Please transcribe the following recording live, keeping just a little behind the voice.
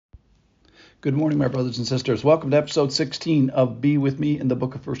Good morning, my brothers and sisters. Welcome to episode 16 of Be With Me in the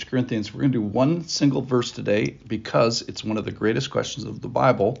book of 1 Corinthians. We're going to do one single verse today because it's one of the greatest questions of the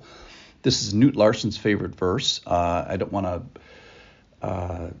Bible. This is Newt Larson's favorite verse. I don't want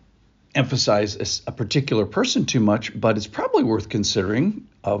to emphasize a particular person too much, but it's probably worth considering.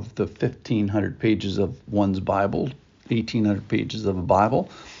 Of the 1,500 pages of one's Bible, 1,800 pages of a Bible,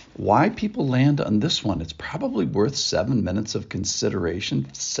 why people land on this one. It's probably worth 7 minutes of consideration,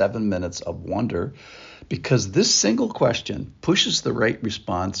 7 minutes of wonder, because this single question pushes the right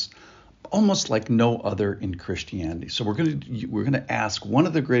response almost like no other in Christianity. So we're going to ask one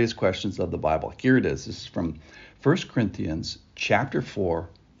of the greatest questions of the Bible. Here it is. This is from 1 Corinthians chapter 4,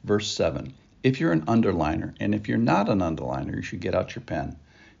 verse 7. If you're an underliner, and if you're not an underliner, you should get out your pen.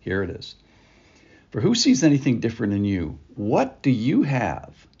 Here it is. For who sees anything different in you? What do you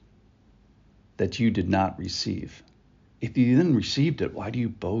have that you did not receive? If you then received it, why do you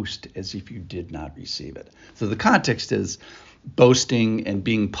boast as if you did not receive it? So the context is boasting and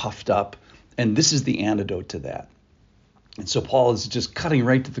being puffed up, and this is the antidote to that. And so Paul is just cutting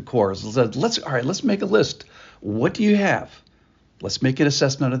right to the core. He says, let's make a list. What do you have? Let's make an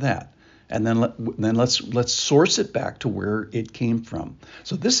assessment of that, and then let's source it back to where it came from.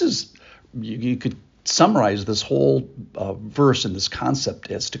 So this is, you could summarize this whole verse and this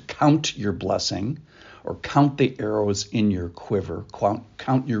concept as to count your blessing, or count the arrows in your quiver,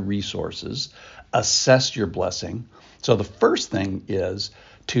 count your resources, assess your blessing. So the first thing is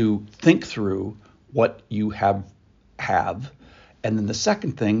to think through what you have, and then the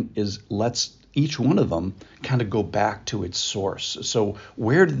second thing is let's each one of them kind of go back to its source. So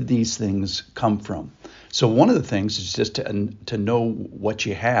where did these things come from? So one of the things is just to know what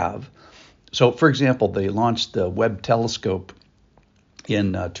you have. So, for example, they launched the Webb telescope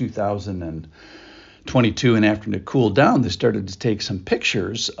in 2022, and after it cooled down, they started to take some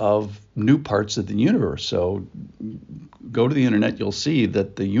pictures of new parts of the universe. So go to the internet, you'll see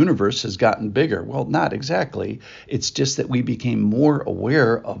that the universe has gotten bigger. Well, not exactly. It's just that we became more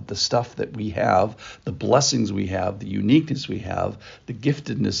aware of the stuff that we have, the blessings we have, the uniqueness we have, the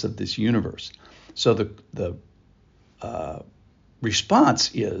giftedness of this universe. So the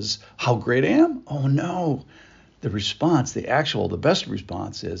response is, how great I am? Oh no. The response, the best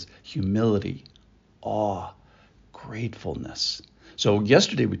response is humility, awe, gratefulness. So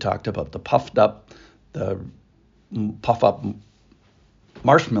yesterday we talked about the puff up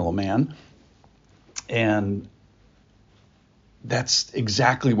marshmallow man, and that's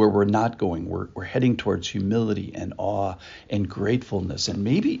exactly where we're not going. We're heading towards humility and awe and gratefulness, and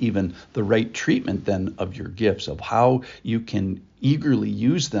maybe even the right treatment then of your gifts, of how you can eagerly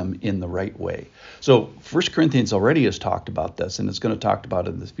use them in the right way. So 1 Corinthians already has talked about this, and it's going to talk about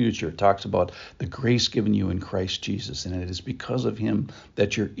it in the future. It talks about the grace given you in Christ Jesus, and it is because of him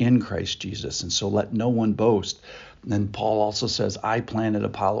that you're in Christ Jesus. And so let no one boast. And then Paul also says, I planted,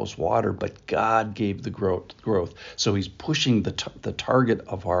 Apollos water, but God gave the growth. So he's pushing the target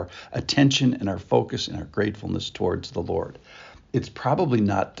of our attention and our focus and our gratefulness towards the Lord. It's probably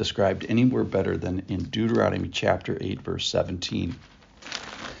not described anywhere better than in Deuteronomy chapter 8, verse 17,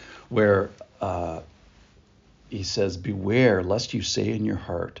 where he says, beware lest you say in your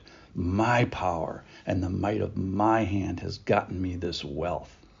heart, my power and the might of my hand has gotten me this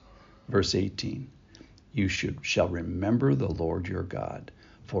wealth. Verse 18, you shall remember the Lord your God,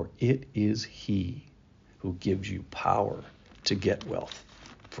 for it is he who gives you power to get wealth.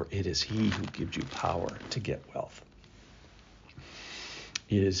 For it is he who gives you power to get wealth.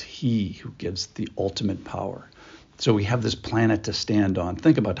 It is he who gives the ultimate power. So we have this planet to stand on.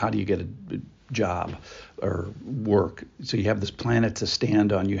 Think about, how do you get a job or work? So you have this planet to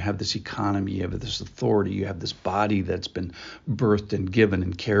stand on. You have this economy. You have this authority. You have this body that's been birthed and given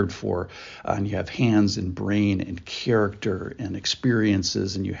and cared for. And you have hands and brain and character and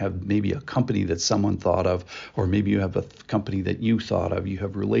experiences. And you have maybe a company that someone thought of, or maybe you have a company that you thought of. You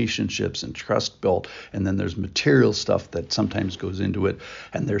have relationships and trust built. And then there's material stuff that sometimes goes into it.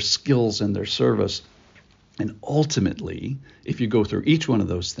 And there's skills and there's service. And ultimately, if you go through each one of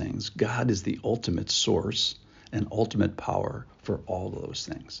those things, God is the ultimate source and ultimate power for all of those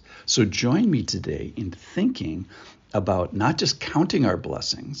things. So join me today in thinking about not just counting our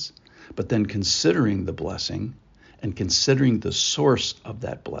blessings, but then considering the blessing and considering the source of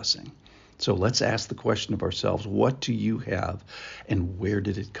that blessing. So let's ask the question of ourselves, what do you have and where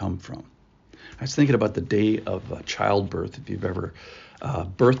did it come from? I was thinking about the day of childbirth. If you've ever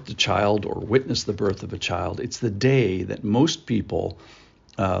birthed a child or witnessed the birth of a child, it's the day that most people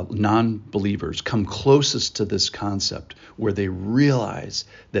non-believers come closest to this concept, where they realize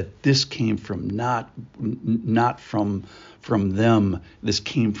that this came from not from them. This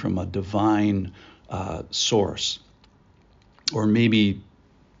came from a divine source. Or maybe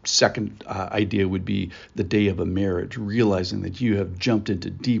second idea would be the day of a marriage, realizing that you have jumped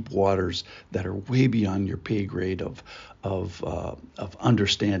into deep waters that are way beyond your pay grade of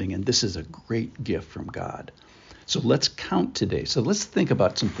understanding, and this is a great gift from God. So let's count today. So let's think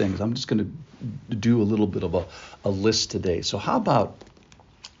about some things. I'm just going to do a little bit of a list today. So how about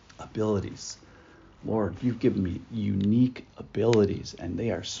abilities? Lord, you've given me unique abilities, and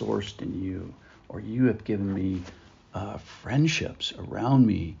they are sourced in you. Or you have given me friendships around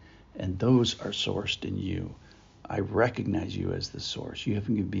me, and those are sourced in you. I recognize you as the source. You have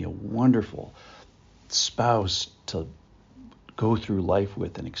given me a wonderful spouse to go through life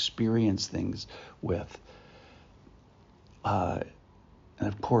with and experience things with. And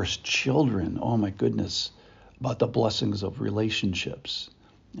of course, children. Oh my goodness, about the blessings of relationships.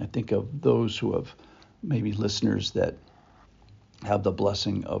 I think of those who have maybe listeners that have the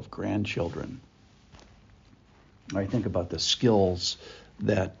blessing of grandchildren. I think about the skills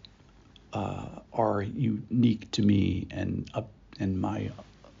that are unique to me and my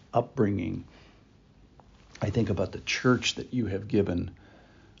upbringing. I think about the church that you have given.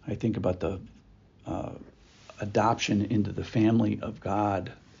 I think about the adoption into the family of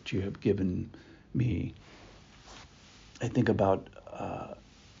God that you have given me. I think about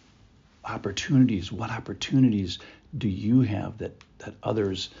opportunities. What opportunities do you have that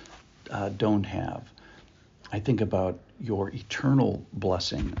others don't have? I think about your eternal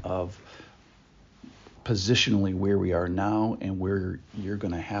blessing of positionally where we are now and where you're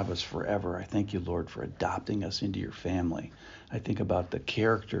going to have us forever. I thank you, Lord, for adopting us into your family. I think about the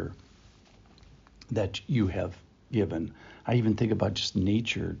character that you have given. I even think about just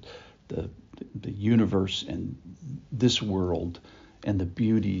nature, the universe and this world and the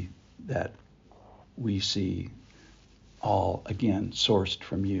beauty that we see, all again sourced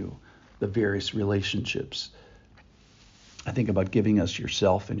from you, the various relationships. I think about giving us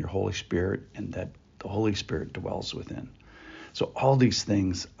yourself and your Holy Spirit, and that the Holy Spirit dwells within. So all these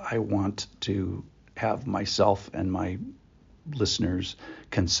things I want to have myself and my listeners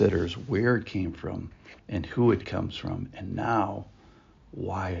considers where it came from and who it comes from, and now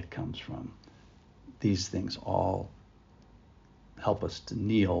why it comes from. These things all help us to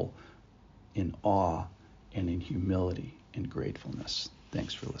kneel in awe and in humility and gratefulness.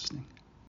 Thanks for listening.